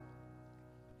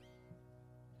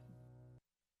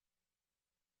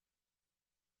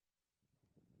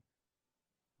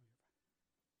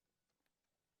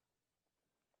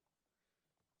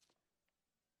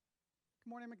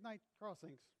Morning McKnight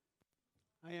Crossings.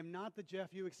 I am not the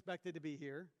Jeff you expected to be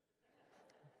here,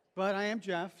 but I am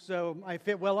Jeff, so I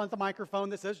fit well on the microphone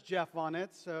that says Jeff on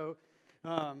it.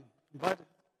 But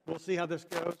we'll see how this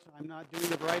goes. I'm not doing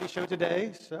the variety show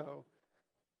today, so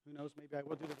who knows? Maybe I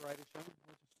will do the variety show.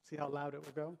 We'll just see how loud it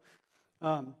will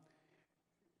go.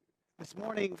 This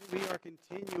morning we are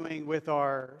continuing with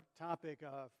our topic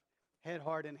of head,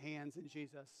 heart, and hands in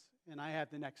Jesus, and I have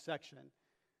the next section.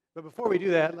 But before we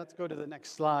do that, let's go to the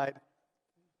next slide.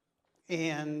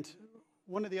 And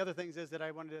one of the other things is that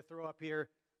I wanted to throw up here,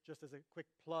 just as a quick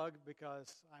plug,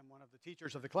 because I'm one of the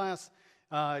teachers of the class.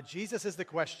 Jesus is the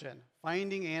question,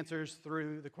 finding answers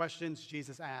through the questions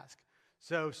Jesus asked.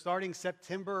 So starting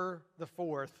September the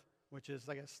 4th, which is,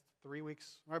 I guess, 3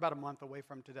 weeks, or about a month away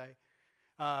from today,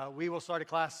 we will start a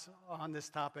class on this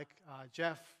topic.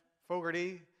 Jeff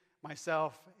Fogarty,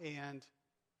 myself, and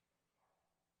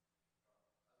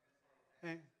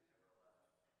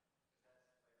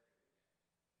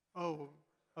oh,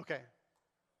 okay,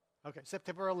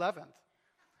 September 11th.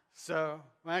 So,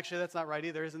 well, actually, that's not right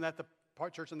either. Isn't that the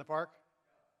church in the park?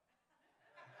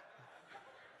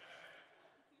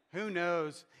 Who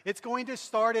knows? It's going to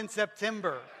start in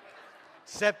September.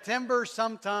 September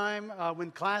sometime when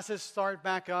classes start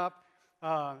back up.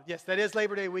 Yes, that is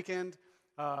Labor Day weekend.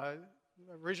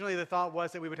 Originally, the thought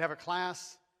was that we would have a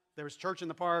class. There was church in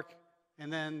the park.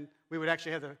 And then we would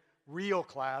actually have the real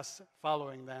class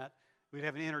following that. We'd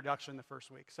have an introduction the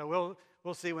first week. So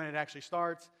we'll see when it actually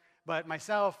starts. But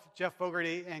myself, Jeff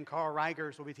Fogarty, and Carl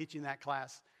Reigers will be teaching that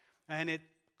class. And it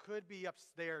could be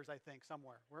upstairs, I think,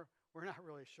 somewhere. We're not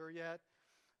really sure yet.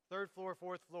 3rd floor,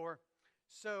 4th floor.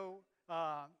 So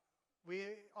we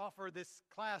offer this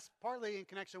class partly in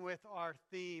connection with our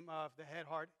theme of the head,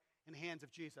 heart, and hands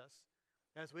of Jesus,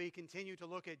 as we continue to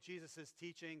look at Jesus'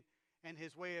 teaching and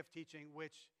his way of teaching,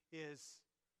 which is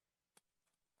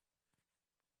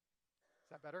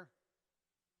that better?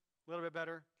 A little bit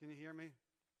better? Can you hear me?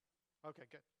 Okay,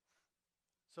 good.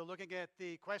 So looking at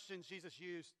the questions Jesus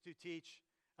used to teach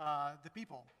the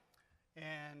people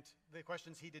and the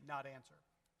questions he did not answer.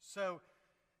 So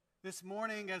this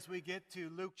morning, as we get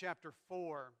to Luke chapter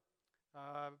 4,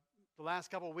 the last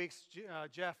couple of weeks,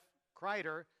 Jeff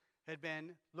Kreider had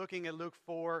been looking at Luke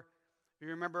 4. You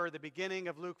remember the beginning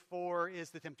of Luke 4 is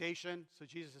the temptation, so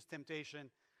Jesus' temptation.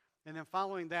 And then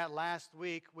following that last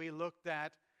week, we looked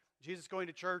at Jesus going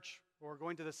to church or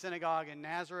going to the synagogue in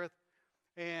Nazareth,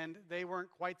 and they weren't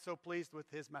quite so pleased with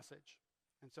his message.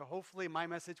 And so hopefully my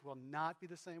message will not be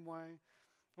the same way.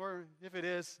 Or if it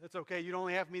is, it's okay. You'd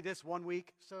only have me this 1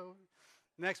 week, so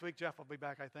next week Jeff will be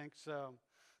back, I think. So,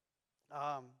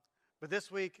 but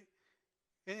this week,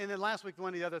 and then last week,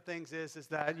 one of the other things is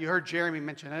that you heard Jeremy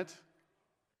mention it.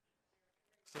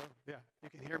 So, yeah, you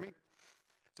can hear me.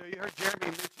 So you heard Jeremy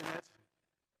mention it.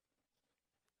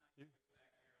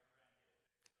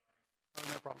 Oh,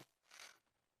 no problem.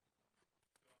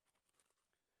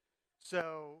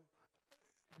 So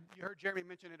you heard Jeremy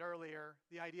mention it earlier,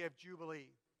 the idea of Jubilee.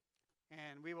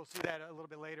 And we will see that a little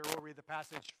bit later. We'll read the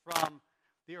passage from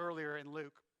the earlier in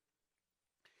Luke.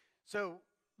 So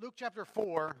Luke chapter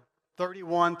 4,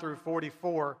 31 through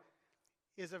 44,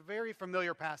 is a very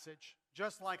familiar passage.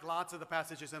 Just like lots of the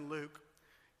passages in Luke,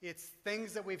 it's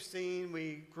things that we've seen.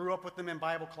 We grew up with them in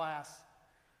Bible class.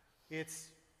 It's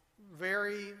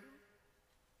very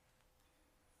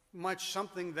much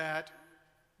something that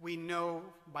we know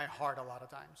by heart a lot of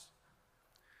times.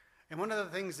 And one of the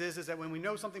things is that when we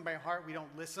know something by heart, we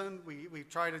don't listen. We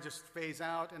try to just phase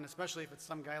out, and especially if it's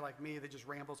some guy like me that just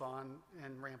rambles on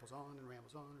and rambles on and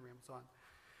rambles on and rambles on.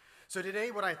 So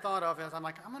today what I thought of is I'm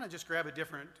going to just grab a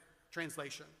different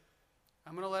translation.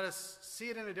 I'm going to let us see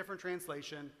it in a different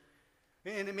translation.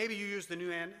 And maybe you use the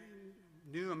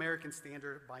New American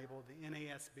Standard Bible, the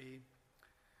NASB.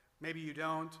 Maybe you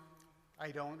don't. I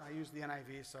don't. I use the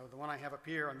NIV, so the one I have up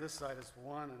here on this side is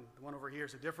one, and the one over here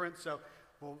is a different. So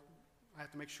I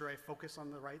have to make sure I focus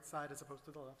on the right side as opposed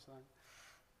to the left side.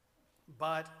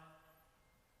 But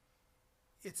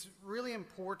it's really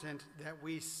important that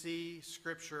we see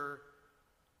Scripture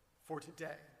for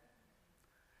today.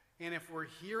 And if we're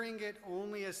hearing it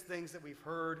only as things that we've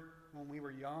heard when we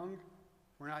were young,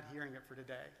 we're not hearing it for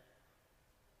today.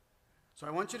 So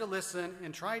I want you to listen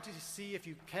and try to see if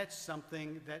you catch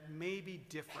something that may be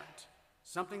different,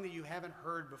 something that you haven't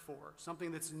heard before,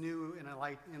 something that's new and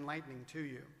enlightening to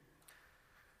you.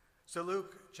 So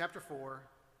Luke chapter 4,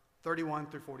 31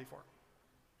 through 44.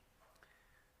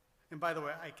 And by the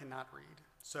way, I cannot read,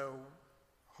 so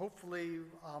hopefully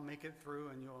I'll make it through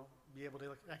and you'll be able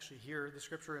to actually hear the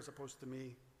scripture as opposed to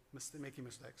me making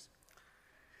mistakes.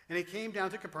 And he came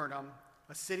down to Capernaum,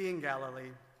 a city in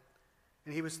Galilee,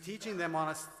 and he was teaching them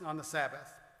on the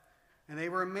Sabbath. And they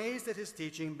were amazed at his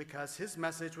teaching because his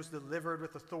message was delivered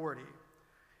with authority.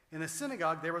 In the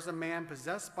synagogue there was a man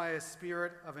possessed by a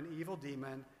spirit of an evil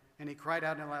demon, and he cried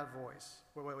out in a loud voice.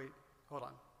 Wait, hold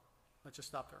on. Let's just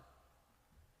stop there.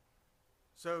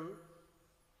 So,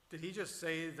 did he just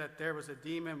say that there was a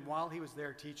demon while he was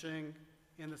there teaching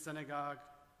in the synagogue,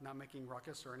 not making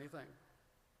ruckus or anything?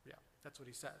 Yeah, that's what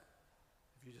he said,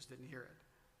 if you just didn't hear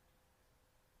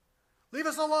it. Leave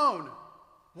us alone!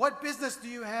 What business do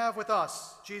you have with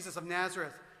us, Jesus of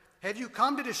Nazareth? Have you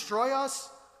come to destroy us?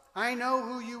 I know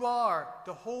who you are,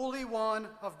 the Holy One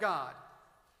of God.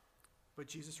 But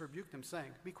Jesus rebuked him,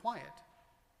 saying, Be quiet,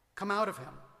 come out of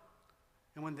him.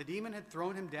 And when the demon had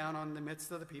thrown him down on the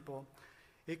midst of the people,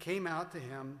 it came out of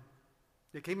him,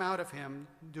 without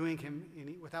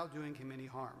doing him any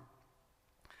harm.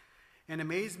 And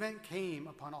amazement came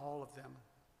upon all of them.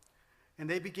 And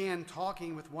they began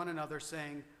talking with one another,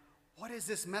 saying, What is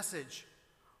this message?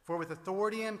 For with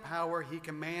authority and power he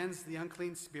commands the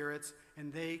unclean spirits,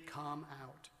 and they come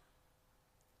out.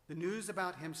 The news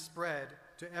about him spread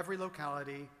to every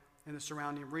locality in the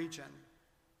surrounding region.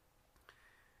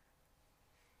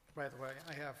 By the way,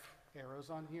 I have arrows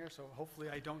on here, so hopefully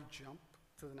I don't jump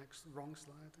to the next wrong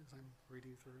slide as I'm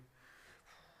reading through.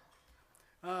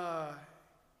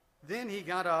 Then he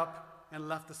got up and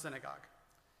left the synagogue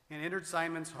and entered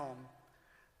Simon's home.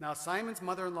 Now Simon's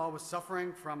mother-in-law was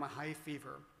suffering from a high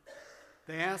fever.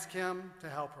 They asked him to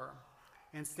help her,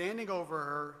 and standing over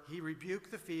her, he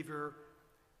rebuked the fever.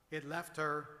 It left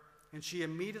her, and she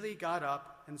immediately got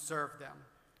up and served them.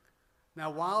 Now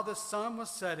while the sun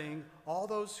was setting, all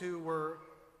those who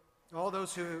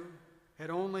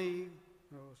had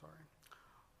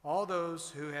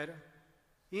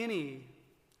any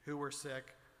who were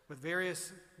sick with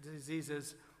various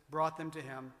diseases brought them to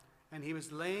him, and he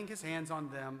was laying his hands on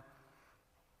them,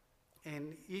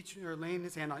 laying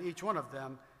his hand on each one of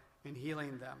them and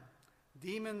healing them.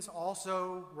 Demons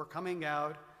also were coming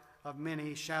out of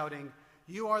many, shouting,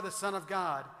 You are the Son of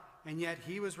God. And yet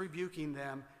he was rebuking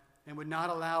them and would not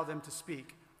allow them to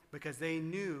speak, because they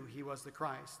knew he was the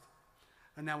Christ.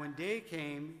 And now when day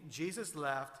came, Jesus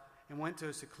left and went to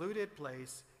a secluded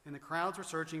place, and the crowds were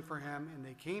searching for him, and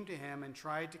they came to him and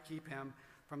tried to keep him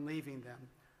from leaving them.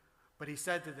 But he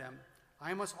said to them,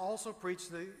 I must also preach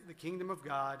the kingdom of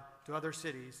God to other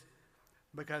cities,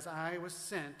 because I was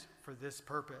sent for this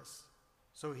purpose.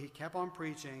 So he kept on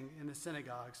preaching in the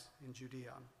synagogues in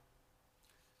Judea.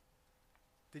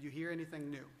 Did you hear anything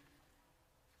new?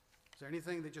 Is there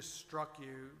anything that just struck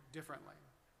you differently?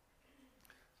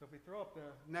 So if we throw up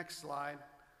the next slide,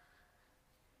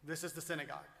 this is the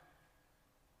synagogue.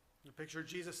 You picture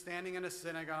Jesus standing in a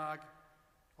synagogue,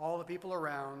 all the people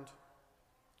around.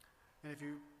 And if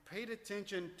you paid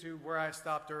attention to where I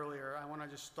stopped earlier, I want to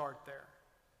just start there.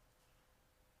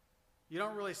 You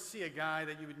don't really see a guy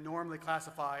that you would normally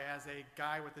classify as a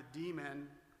guy with a demon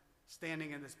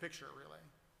standing in this picture, really.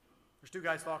 There's two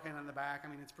guys talking in the back. I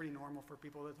mean, it's pretty normal for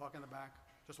people to talk in the back.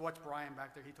 Just watch Brian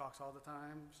back there. He talks all the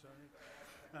time. So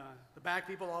the back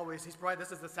people always,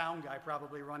 this is the sound guy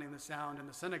probably running the sound in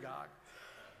the synagogue.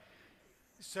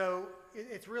 So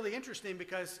it's really interesting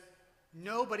because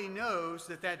nobody knows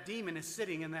that demon is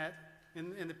sitting in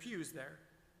the pews there.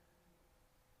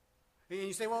 And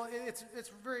you say, well,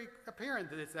 it's very apparent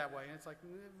that it's that way. And it's like,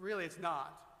 really, it's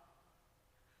not.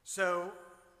 So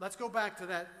let's go back to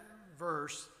that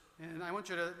verse, and I want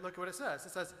you to look at what it says.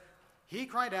 It says, he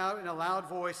cried out in a loud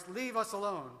voice, leave us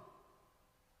alone.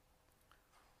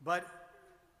 But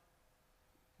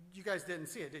you guys didn't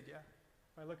see it, did you?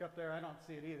 If I look up there, I don't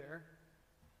see it either.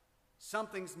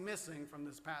 Something's missing from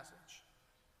this passage.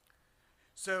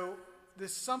 So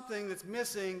this something that's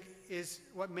missing is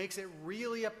what makes it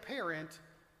really apparent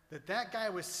that guy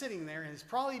was sitting there, and he's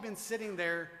probably been sitting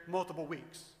there multiple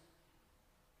weeks.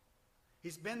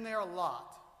 He's been there a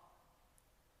lot,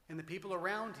 and the people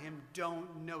around him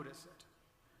don't notice it.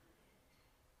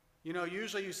 You know,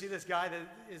 usually you see this guy that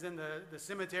is in the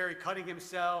cemetery cutting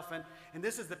himself, and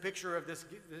this is the picture of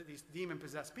these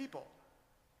demon-possessed people.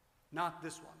 Not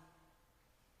this one.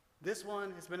 This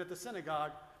one has been at the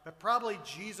synagogue, but probably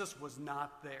Jesus was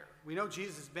not there. We know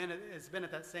Jesus has been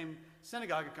at that same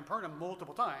synagogue in Capernaum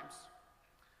multiple times.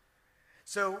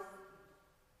 So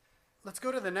let's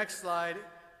go to the next slide,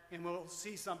 and we'll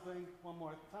see something one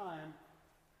more time.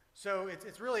 So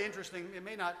it's really interesting. It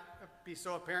may not be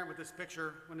so apparent with this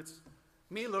picture. When it's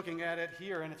me looking at it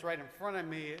here and it's right in front of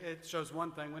me, it shows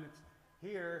one thing. When it's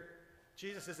here,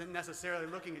 Jesus isn't necessarily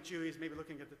looking at you. He's maybe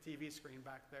looking at the TV screen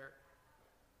back there.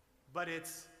 But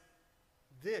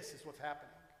this is what's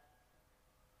happening.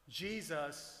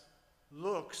 Jesus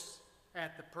looks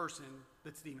at the person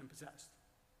that's demon-possessed.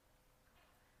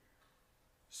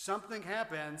 Something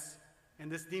happens,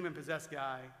 and this demon-possessed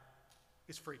guy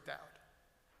is freaked out.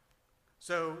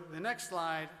 So the next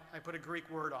slide, I put a Greek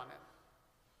word on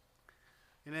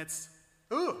it. And it's,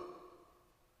 ooh.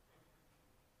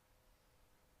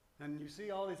 And you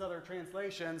see all these other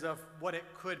translations of what it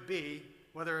could be,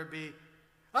 whether it be,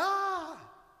 ah,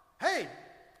 hey,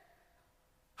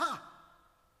 ha,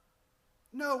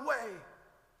 no way,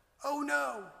 oh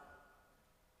no.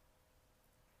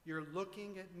 You're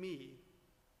looking at me.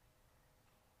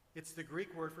 It's the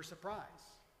Greek word for surprise.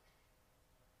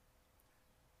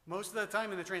 Most of the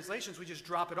time in the translations, we just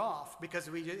drop it off because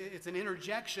it's an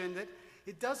interjection that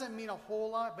it doesn't mean a whole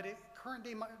lot, but current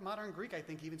day modern Greek, I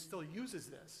think, even still uses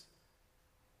this.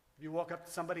 If you walk up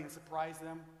to somebody and surprise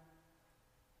them,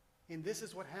 and this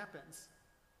is what happens.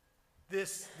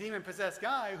 This demon-possessed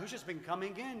guy who's just been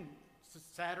coming in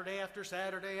Saturday after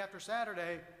Saturday after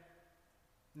Saturday,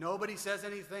 nobody says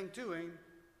anything to him.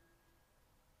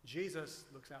 Jesus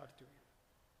looks out to him,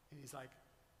 and he's like,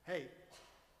 hey.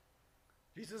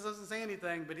 Jesus doesn't say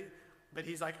anything, but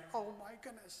he's like, oh my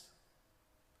goodness.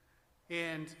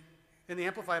 And in the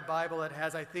Amplified Bible, it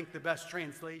has, I think, the best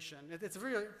translation. It's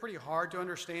really pretty hard to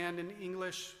understand in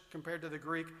English compared to the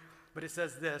Greek, but it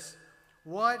says this: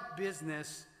 what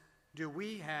business do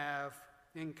we have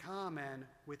in common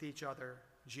with each other,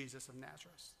 Jesus of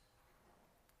Nazareth?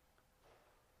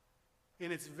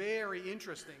 And it's very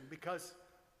interesting because,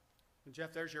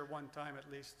 Jeff, there's your one time at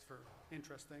least for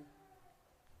interesting.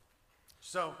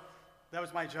 So that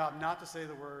was my job, not to say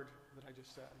the word that I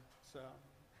just said. So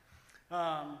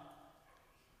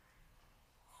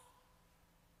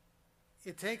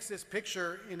it takes this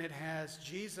picture and it has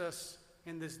Jesus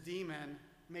and this demon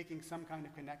making some kind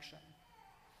of connection.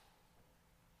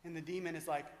 And the demon is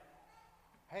like,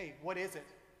 hey, what is it?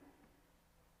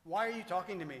 Why are you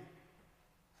talking to me?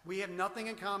 We have nothing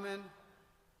in common.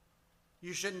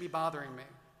 You shouldn't be bothering me.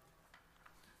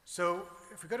 So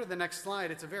if we go to the next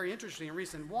slide, it's a very interesting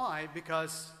reason why,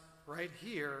 because right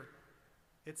here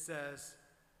it says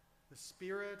the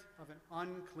spirit of an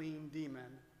unclean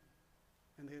demon,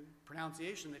 and the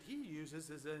pronunciation that he uses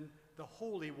is in the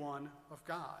Holy One of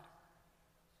God.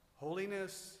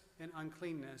 Holiness and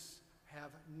uncleanness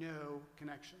have no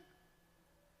connection.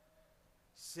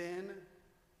 Sin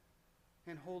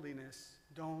and holiness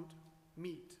don't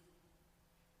meet.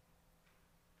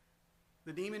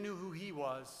 The demon knew who he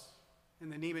was,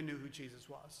 and the demon knew who Jesus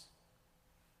was.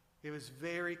 It was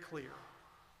very clear.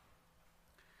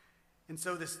 And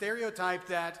so the stereotype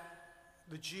that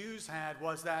the Jews had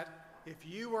was that if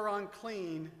you were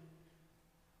unclean,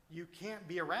 you can't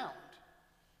be around.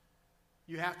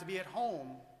 You have to be at home.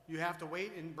 You have to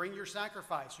wait and bring your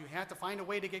sacrifice. You have to find a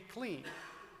way to get clean.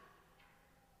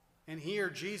 And here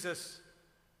Jesus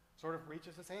sort of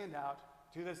reaches his hand out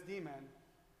to this demon,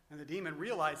 and the demon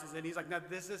realizes it. He's like, no,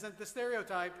 this isn't the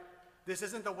stereotype. This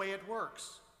isn't the way it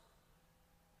works.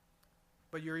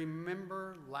 But you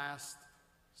remember last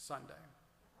Sunday.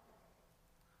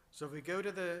 So if we go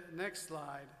to the next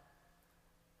slide,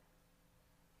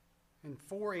 in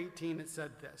 4:18 it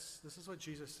said this. This is what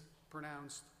Jesus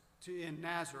pronounced in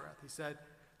Nazareth. He said,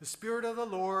 the Spirit of the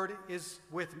Lord is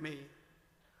with me.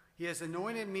 He has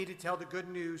anointed me to tell the good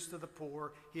news to the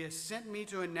poor. He has sent me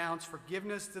to announce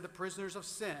forgiveness to the prisoners of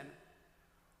sin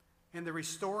and the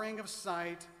restoring of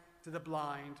sight to the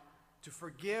blind, to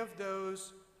forgive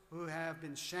those who have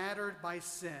been shattered by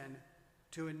sin,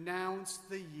 to announce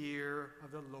the year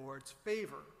of the Lord's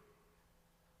favor,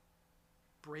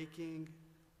 breaking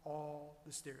all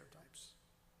the stereotypes.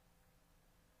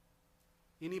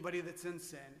 Anybody that's in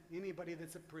sin, anybody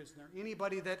that's a prisoner,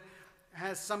 anybody that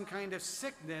has some kind of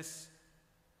sickness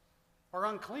are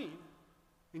unclean.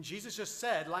 And Jesus just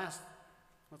said last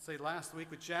week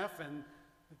with Jeff and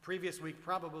the previous week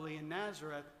probably in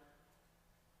Nazareth,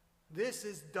 this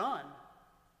is done.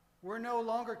 We're no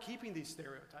longer keeping these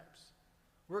stereotypes.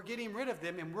 We're getting rid of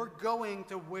them, and we're going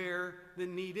to where the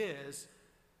need is,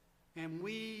 and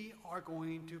we are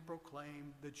going to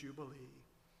proclaim the Jubilee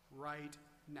right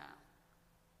now.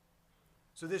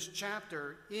 So this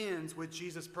chapter ends with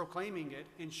Jesus proclaiming it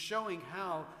and showing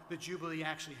how the Jubilee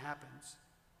actually happens.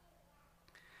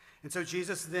 And so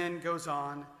Jesus then goes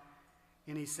on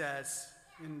and he says,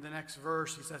 in the next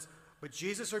verse, he says, but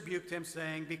Jesus rebuked him,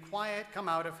 saying, be quiet, come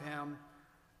out of him.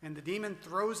 And the demon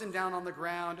throws him down on the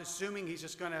ground, assuming he's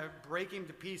just going to break him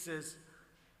to pieces,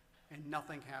 and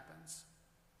nothing happens.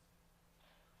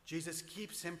 Jesus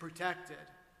keeps him protected.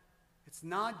 It's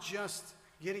not just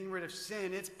getting rid of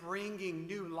sin, it's bringing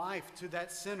new life to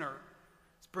that sinner.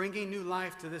 It's bringing new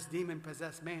life to this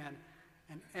demon-possessed man.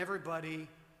 And everybody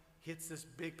hits this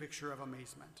big picture of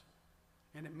amazement.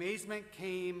 And amazement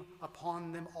came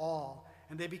upon them all.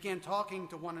 And they began talking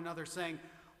to one another, saying,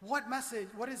 what message?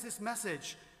 What is this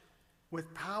message?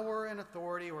 With power and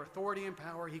authority, or authority and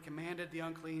power, he commanded the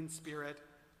unclean spirit,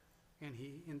 and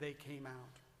they came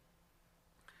out.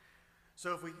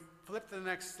 So if we flip to the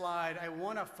next slide, I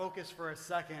want to focus for a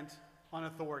second on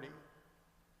authority,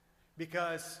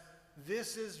 because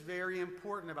this is very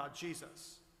important about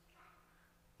Jesus.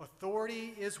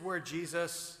 Authority is where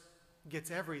Jesus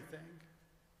gets everything.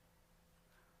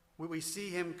 We see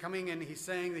him coming and he's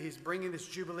saying that he's bringing this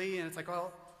Jubilee, and it's like,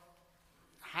 well,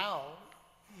 how?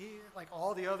 Like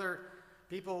all the other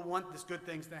people want these good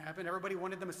things to happen. Everybody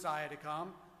wanted the Messiah to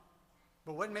come.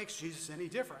 But what makes Jesus any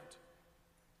different?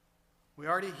 We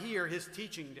already hear his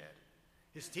teaching did.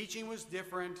 His teaching was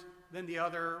different than the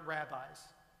other rabbis.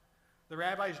 The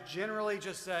rabbis generally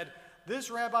just said, this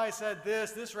rabbi said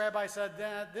this rabbi said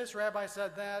that, this rabbi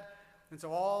said that. And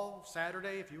so all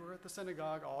Saturday, if you were at the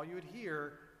synagogue, all you would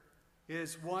hear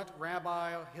is what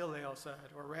Rabbi Hillel said,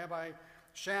 or Rabbi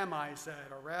Shammai said,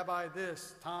 or Rabbi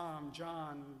this, Tom,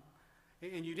 John.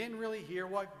 And you didn't really hear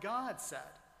what God said.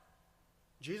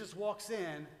 Jesus walks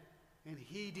in and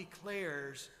he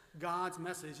declares God's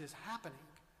message is happening.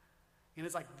 And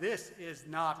it's like, this is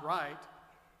not right.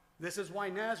 This is why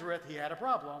Nazareth, he had a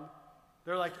problem.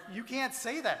 They're like, you can't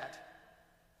say that.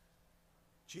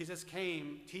 Jesus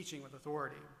came teaching with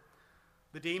authority.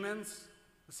 The demons,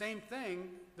 the same thing.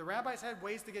 The rabbis had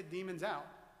ways to get demons out.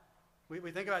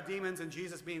 We think about demons and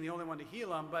Jesus being the only one to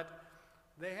heal them, but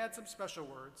they had some special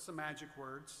words, some magic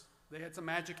words. They had some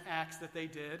magic acts that they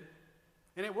did,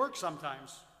 and it worked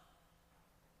sometimes.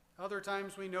 Other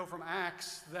times we know from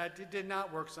Acts that it did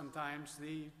not work sometimes.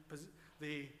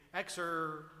 The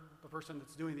person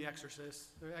that's doing the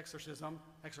exorcist,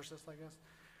 I guess,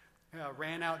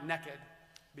 ran out naked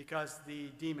because the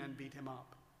demon beat him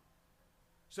up.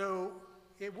 So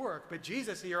it worked. But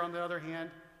Jesus here, on the other hand,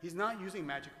 he's not using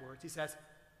magic words. He says,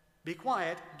 be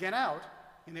quiet, get out,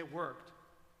 and it worked.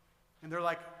 And they're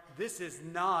like, this is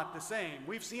not the same.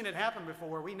 We've seen it happen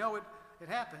before. We know it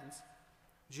happens.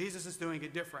 Jesus is doing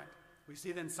it different. We see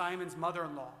it in Simon's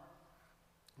mother-in-law,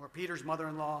 or Peter's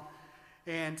mother-in-law,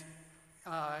 and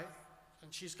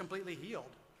she's completely healed.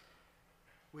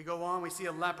 We go on, we see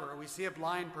a leper, we see a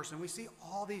blind person, we see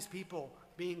all these people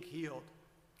being healed.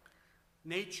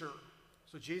 Nature.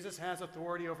 So Jesus has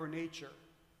authority over nature.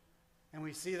 And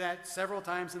we see that several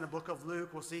times in the book of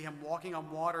Luke. We'll see him walking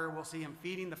on water. We'll see him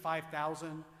feeding the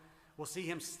 5,000. We'll see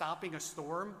him stopping a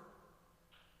storm.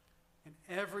 And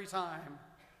every time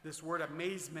this word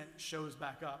amazement shows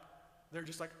back up, they're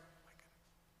just like,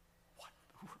 oh my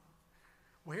God, what?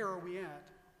 Where are we at?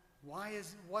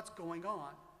 What's going on?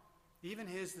 Even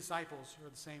his disciples are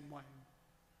the same way.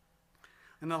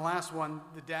 And the last one,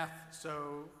 the death.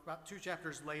 So about 2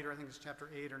 chapters later, I think it's chapter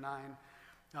 8 or 9.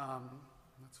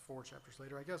 That's 4 chapters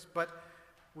later, I guess. But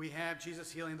we have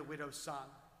Jesus healing the widow's son.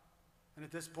 And at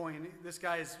this point, this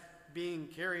guy is being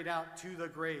carried out to the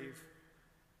grave.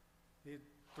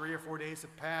 3 or 4 days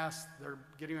have passed. They're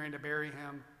getting ready to bury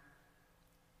him.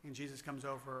 And Jesus comes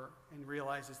over and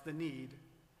realizes the need,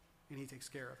 and he takes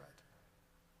care of it.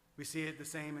 We see it the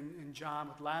same in John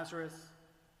with Lazarus,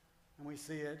 and we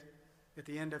see it at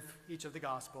the end of each of the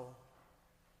gospel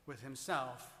with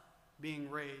himself being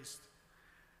raised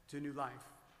to new life.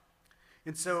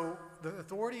 And so the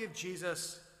authority of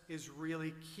Jesus is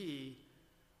really key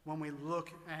when we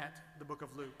look at the book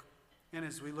of Luke. And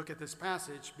as we look at this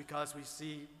passage, because we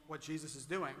see what Jesus is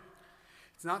doing,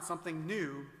 it's not something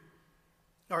new,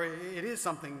 or it is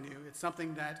something new. It's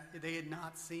something that they had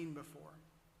not seen before.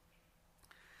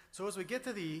 So as we get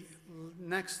to the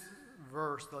next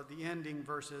verse, the ending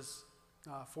verses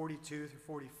 42 through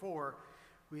 44,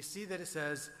 we see that it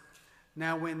says,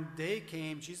 now when day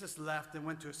came, Jesus left and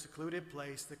went to a secluded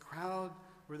place. The crowd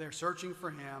were there searching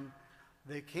for him.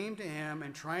 They came to him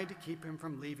and tried to keep him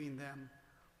from leaving them.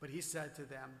 But he said to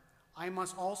them, I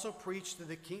must also preach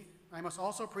the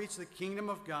kingdom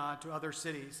of God to other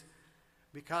cities,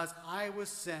 because I was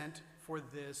sent for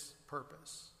this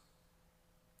purpose.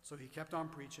 So he kept on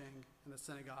preaching in the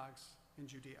synagogues in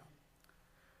Judea.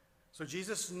 So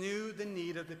Jesus knew the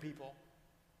need of the people.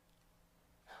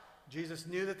 Jesus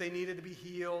knew that they needed to be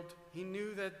healed. He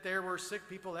knew that there were sick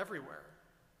people everywhere.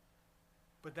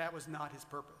 But that was not his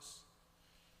purpose.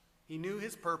 He knew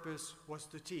his purpose was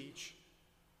to teach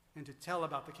and to tell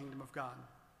about the kingdom of God.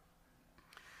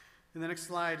 In the next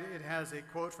slide, it has a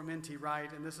quote from N.T.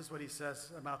 Wright, and this is what he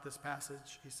says about this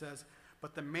passage. He says,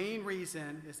 but the main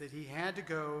reason is that he had to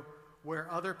go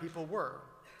where other people were.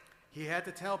 He had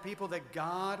to tell people that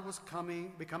God was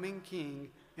becoming king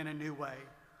in a new way.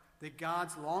 that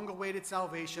God's long-awaited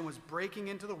salvation was breaking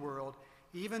into the world,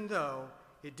 even though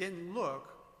it didn't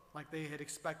look like they had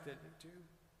expected it to.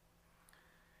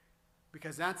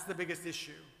 Because that's the biggest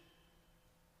issue.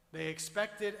 They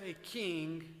expected a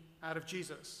king out of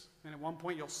Jesus. And at one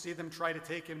point you'll see them try to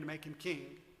take him to make him king.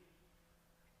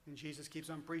 And Jesus keeps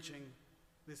on preaching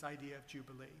this idea of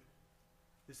Jubilee.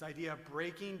 This idea of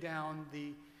breaking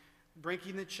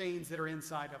the chains that are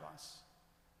inside of us.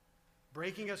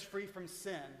 Breaking us free from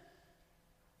sin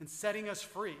and setting us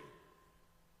free.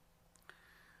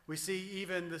 We see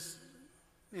even this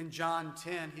in John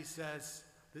 10, he says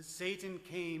that Satan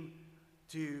came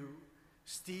to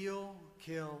steal,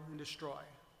 kill, and destroy.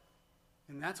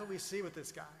 And that's what we see with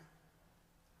this guy.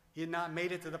 He had not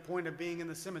made it to the point of being in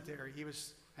the cemetery. He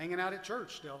was hanging out at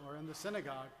church still, or in the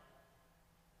synagogue.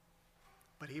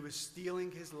 But he was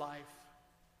stealing his life.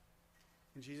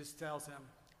 And Jesus tells him,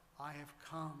 I have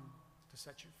come to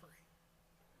set you free.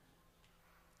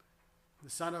 The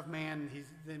Son of Man,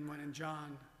 then when in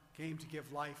John, came to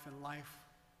give life and life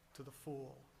to the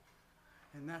full.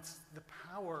 And that's the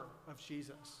power of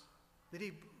Jesus that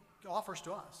he offers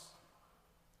to us.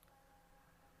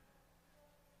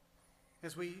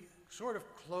 As we sort of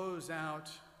close out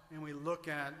and we look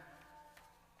at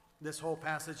this whole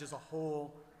passage as a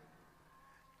whole,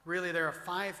 really there are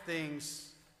 5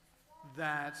 things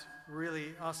that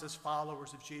really us as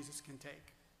followers of Jesus can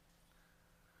take.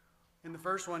 And the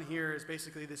first one here is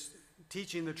basically this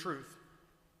teaching the truth.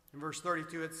 In verse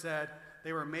 32 it said,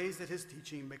 they were amazed at his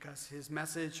teaching because his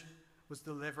message was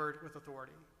delivered with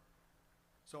authority.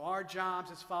 So our jobs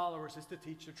as followers is to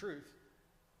teach the truth.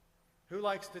 Who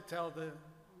likes to tell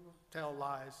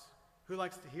lies? Who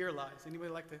likes to hear lies?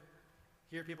 Anybody like to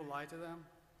hear people lie to them?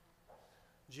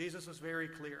 Jesus was very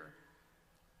clear.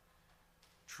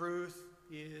 Truth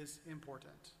is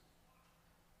important.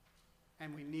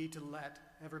 And we need to let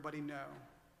everybody know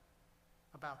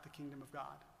about the kingdom of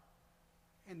God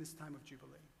in this time of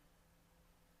Jubilee.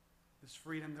 This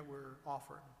freedom that we're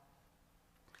offered.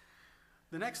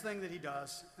 The next thing that he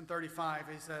does in 35,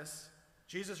 he says,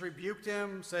 Jesus rebuked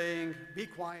him, saying, be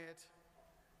quiet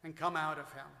and come out of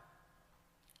him.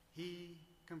 He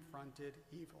confronted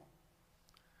evil.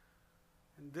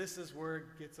 And this is where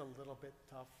it gets a little bit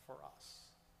tough for us.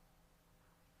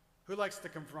 Who likes to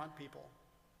confront people?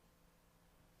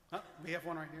 We have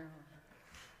one right here.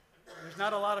 There's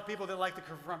not a lot of people that like to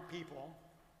confront people.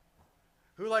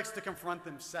 Who likes to confront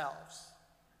themselves?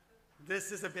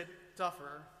 This is a bit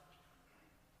tougher.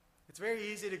 It's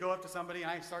very easy to go up to somebody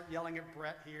and I start yelling at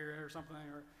Brett here or something,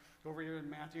 or go over here to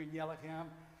Matthew and yell at him.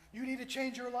 You need to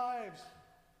change your lives.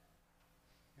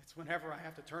 It's whenever I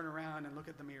have to turn around and look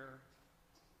at the mirror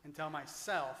and tell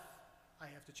myself I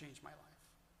have to change my life.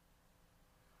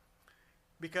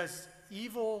 Because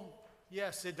evil,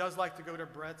 yes, it does like to go to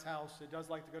Brett's house. It does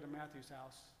like to go to Matthew's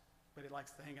house. But it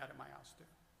likes to hang out at my house too.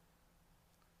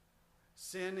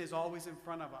 Sin is always in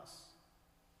front of us.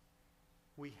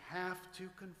 We have to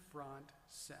confront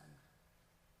sin.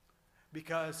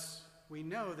 Because we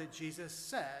know that Jesus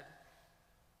said,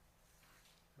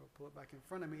 I'll pull it back in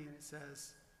front of me, and it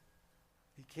says,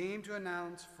 he came to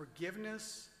announce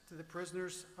forgiveness to the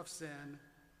prisoners of sin,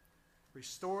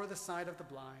 restore the sight of the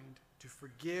blind, to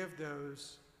forgive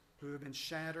those who have been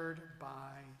shattered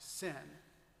by sin.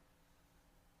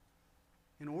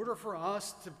 In order for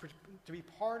us to be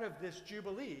part of this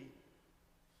Jubilee,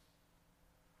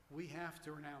 we have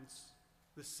to renounce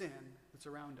the sin that's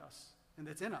around us and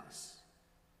that's in us.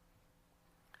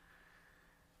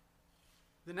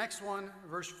 The next one,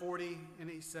 verse 40, and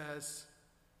he says,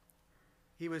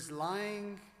 he was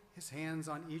laying his hands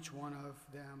on each one of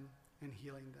them and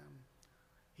healing them.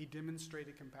 He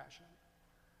demonstrated compassion.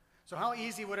 So how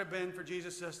easy would it have been for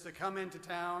Jesus just to come into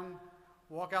town,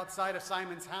 walk outside of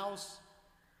Simon's house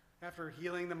after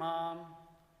healing the mom,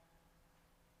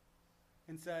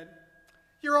 and said,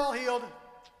 you're all healed,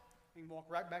 and walk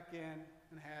right back in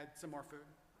and had some more food,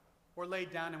 or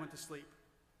laid down and went to sleep.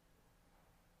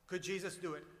 Could Jesus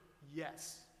do it?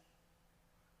 Yes.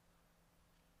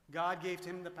 God gave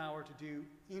him the power to do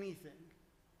anything.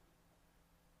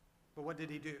 But what did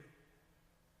he do?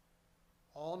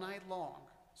 All night long.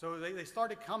 So they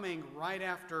started coming right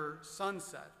after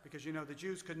sunset, because you know the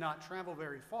Jews could not travel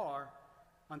very far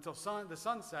until the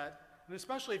sunset, and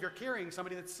especially if you're carrying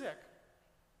somebody that's sick.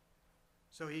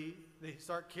 So they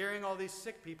start carrying all these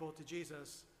sick people to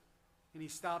Jesus, and he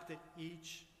stopped at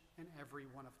each and every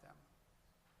one of them.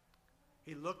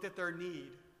 He looked at their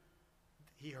need.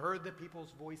 He heard the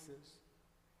people's voices.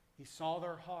 He saw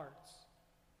their hearts,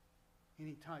 and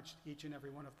he touched each and every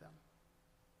one of them.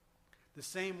 The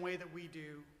same way that we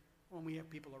do when we have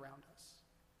people around us.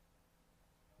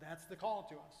 that's the call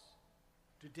to us,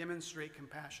 to demonstrate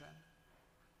compassion.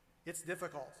 It's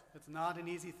difficult. It's not an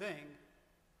easy thing.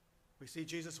 We see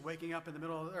Jesus waking up in the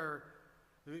middle, or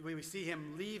we see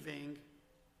him leaving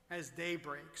as day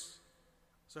breaks.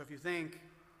 So if you think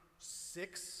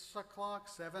 6 o'clock,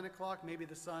 7 o'clock, maybe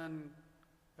the sun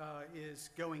is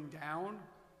going down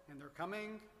and they're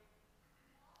coming.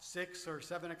 6 or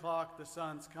 7 o'clock, the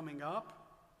sun's coming up.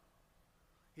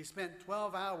 He spent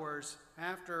 12 hours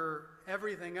after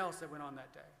everything else that went on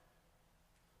that day,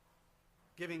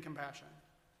 giving compassion.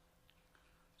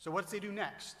 So what does he do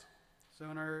next? So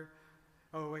in our,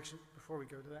 before we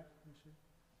go to that, we should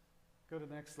go to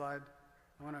the next slide.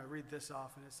 I want to read this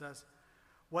off, and it says,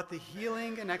 what the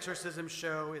healing and exorcism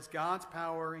show is God's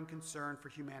power and concern for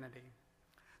humanity.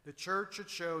 The church should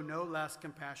show no less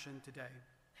compassion today.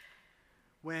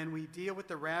 When we deal with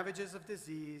the ravages of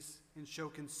disease and show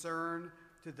concern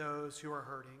to those who are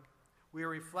hurting, we are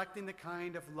reflecting the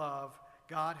kind of love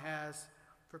God has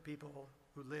for people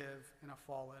who live in a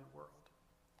fallen world.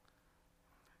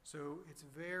 So it's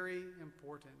very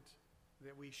important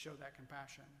that we show that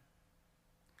compassion.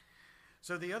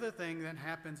 So the other thing that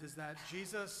happens is that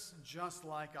Jesus, just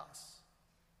like us,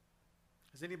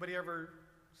 has anybody ever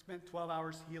spent 12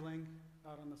 hours healing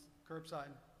out on the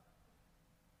curbside?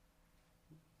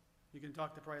 You can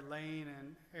talk to probably Lane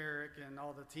and Eric and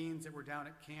all the teens that were down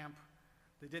at camp.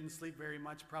 They didn't sleep very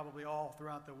much, probably all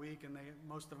throughout the week, and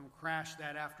most of them crashed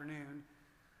that afternoon.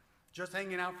 Just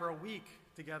hanging out for a week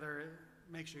together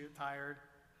makes you tired.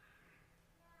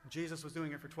 Jesus was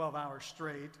doing it for 12 hours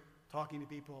straight, talking to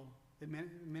people,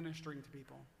 ministering to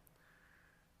people.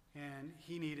 And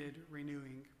he needed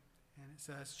renewing. And it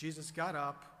says, Jesus got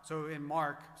up. So in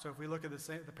Mark, so if we look at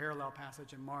the parallel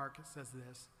passage in Mark, it says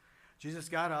this. Jesus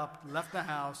got up, left the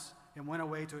house, and went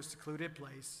away to a secluded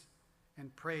place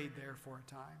and prayed there for a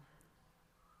time.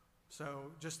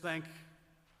 So just think,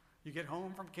 you get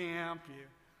home from camp,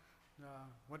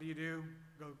 what do?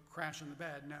 Go crash in the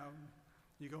bed? No,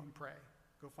 you go and pray.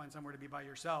 Go find somewhere to be by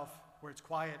yourself where it's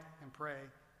quiet and pray.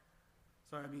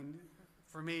 So,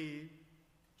 for me,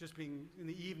 just being in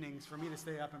the evenings, for me to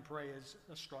stay up and pray is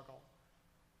a struggle.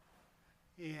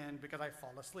 And because I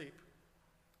fall asleep.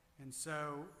 And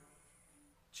so,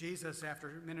 Jesus,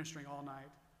 after ministering all night,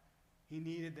 he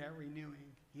needed that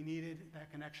renewing. He needed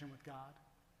that connection with God.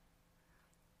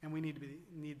 And we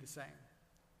need the same.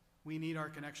 We need our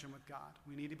connection with God.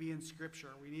 We need to be in Scripture.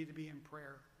 We need to be in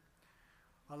prayer.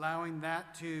 Allowing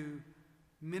that to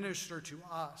minister to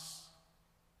us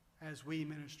as we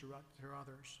minister to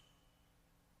others.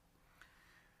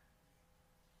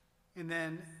 And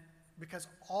then, because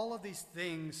all of these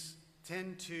things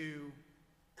tend to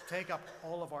take up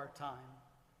all of our time.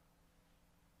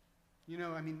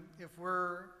 If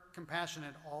we're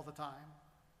compassionate all the time,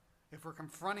 if we're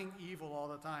confronting evil all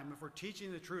the time, if we're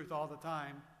teaching the truth all the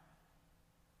time,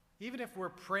 even if we're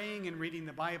praying and reading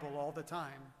the Bible all the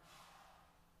time,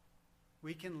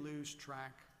 we can lose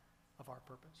track of our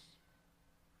purpose.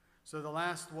 So the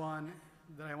last one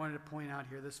that I wanted to point out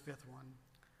here, this fifth one,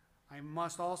 I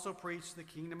must also preach the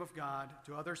kingdom of God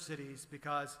to other cities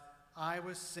because I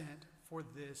was sent for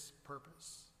this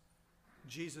purpose.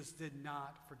 Jesus did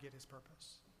not forget his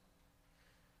purpose.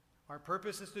 Our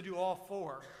purpose is to do all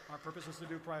four. Our purpose is to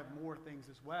do probably more things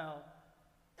as well.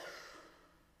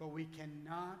 But we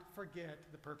cannot forget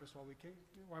the purpose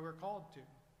why we're called to.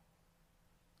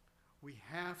 We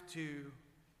have to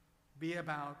be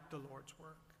about the Lord's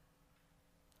work.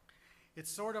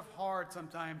 It's sort of hard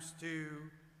sometimes to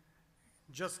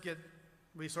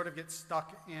we sort of get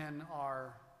stuck in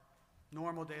our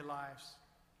normal day lives.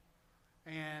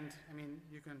 And,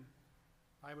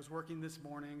 I was working this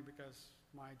morning because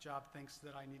my job thinks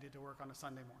that I needed to work on a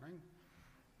Sunday morning.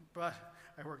 But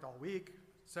I worked all week.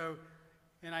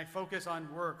 And I focus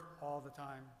on work all the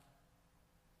time.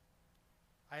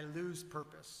 I lose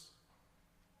purpose.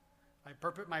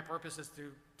 My purpose is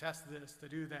to test this, to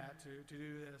do that, to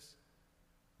do this.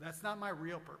 That's not my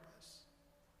real purpose.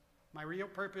 My real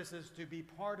purpose is to be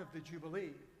part of the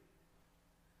Jubilee,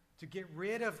 to get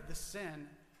rid of the sin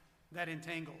that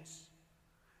entangles,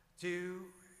 to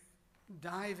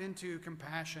dive into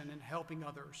compassion and helping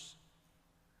others,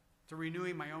 to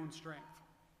renewing my own strength.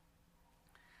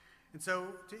 And so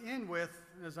to end with,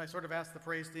 as I sort of ask the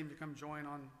praise team to come join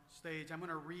on stage, I'm going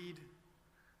to read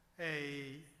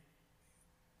a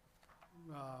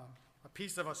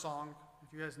piece of a song.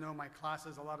 If you guys know my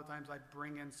classes, a lot of times I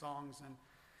bring in songs,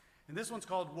 and this one's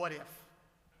called What If.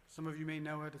 Some of you may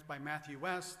know it. It's by Matthew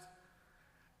West.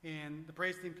 And the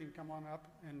praise team can come on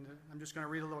up, and I'm just going to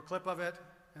read a little clip of it,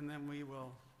 and then we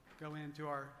will go into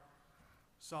our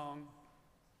song.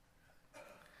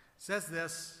 says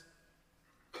this,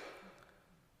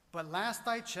 "But last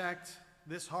I checked,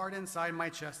 this heart inside my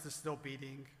chest is still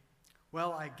beating.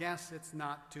 Well, I guess it's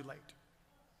not too late.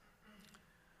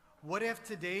 What if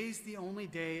today's the only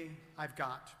day I've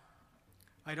got?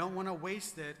 I don't want to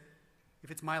waste it if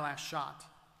it's my last shot.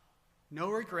 No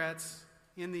regrets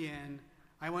in the end.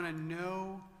 I want to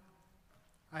know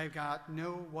I've got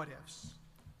no what ifs.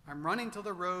 I'm running till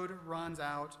the road runs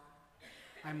out.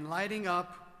 I'm lighting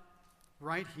up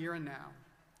right here and now.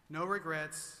 No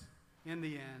regrets in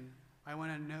the end. I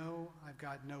want to know I've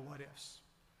got no what ifs.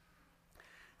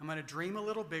 I'm going to dream a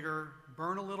little bigger,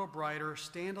 burn a little brighter,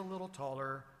 stand a little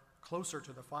taller, closer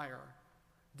to the fire.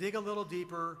 Dig a little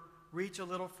deeper, reach a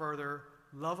little further,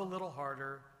 love a little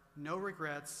harder. No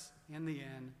regrets in the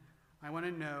end. I want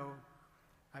to know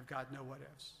I've got no what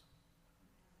ifs."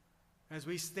 As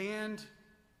we stand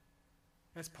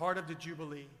as part of the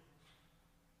Jubilee,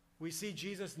 we see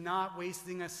Jesus not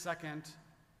wasting a second,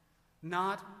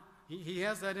 he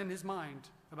has that in his mind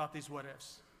about these what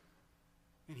ifs.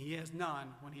 And he has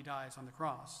none when he dies on the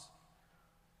cross.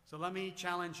 So let me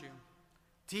challenge you.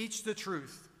 Teach the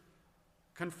truth.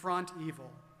 Confront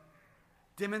evil.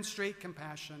 Demonstrate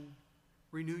compassion.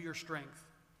 Renew your strength.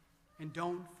 And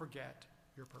don't forget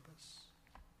your purpose.